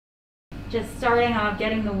Just starting off,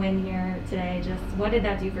 getting the win here today, just what did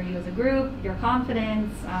that do for you as a group, your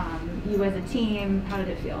confidence, you as a team? How did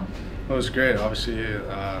it feel? Well, it was great. Obviously,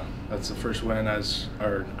 that's the first win as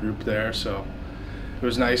our group there, so it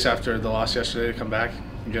was nice after the loss yesterday to come back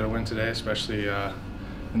and get a win today, especially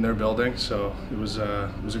in their building. So it was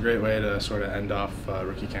a great way to sort of end off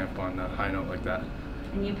rookie camp on a high note like that.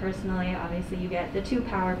 And you personally, obviously, you get the 2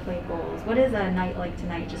 power play goals. What does a night like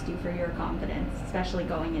tonight just do for your confidence, especially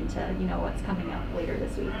going into what's coming up later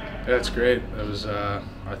this week? Yeah, it's great. It was. I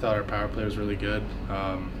thought our power play was really good.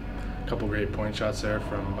 A couple great point shots there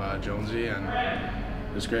from Jonesy, and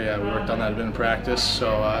it was great. Yeah, we worked on that a bit in practice, so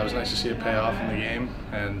it was nice to see it pay off in the game.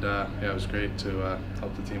 And yeah, it was great to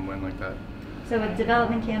help the team win like that. So with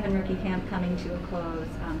development camp and rookie camp coming to a close,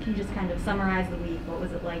 can you just kind of summarize the week? What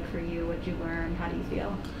was it like for you? What did you learn? How do you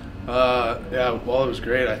feel? Yeah, well, it was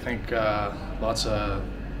great. I think lots of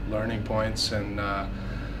learning points and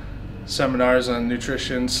seminars on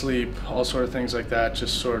nutrition, sleep, all sort of things like that.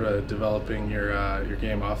 Just sort of developing your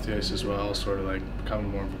game off the ice as well, sort of like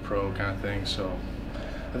becoming more of a pro kind of thing. So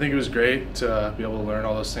I think it was great to be able to learn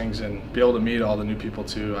all those things and be able to meet all the new people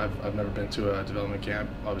too. I've never been to a development camp,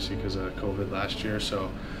 obviously because of COVID last year, so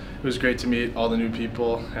it was great to meet all the new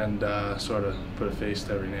people and sort of put a face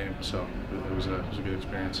to every name. So it was a good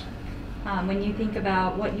experience. When you think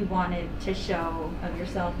about what you wanted to show of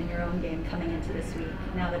yourself in your own game coming into this week,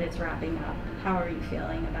 now that it's wrapping up, how are you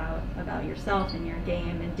feeling about yourself and your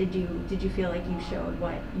game? And did you feel like you showed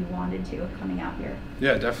what you wanted to coming out here?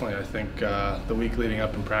 Yeah, definitely. I think the week leading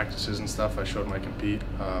up in practices and stuff, I showed my compete,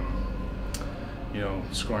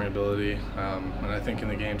 scoring ability, and I think in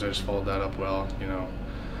the games I just followed that up well.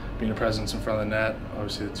 Being a presence in front of the net,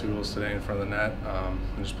 obviously the 2 goals today in front of the net, and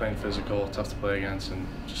just playing physical, tough to play against, and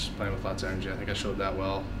just playing with lots of energy. I think I showed that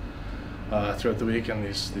well throughout the week and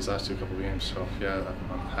these last couple games. So yeah,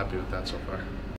 I'm happy with that so far.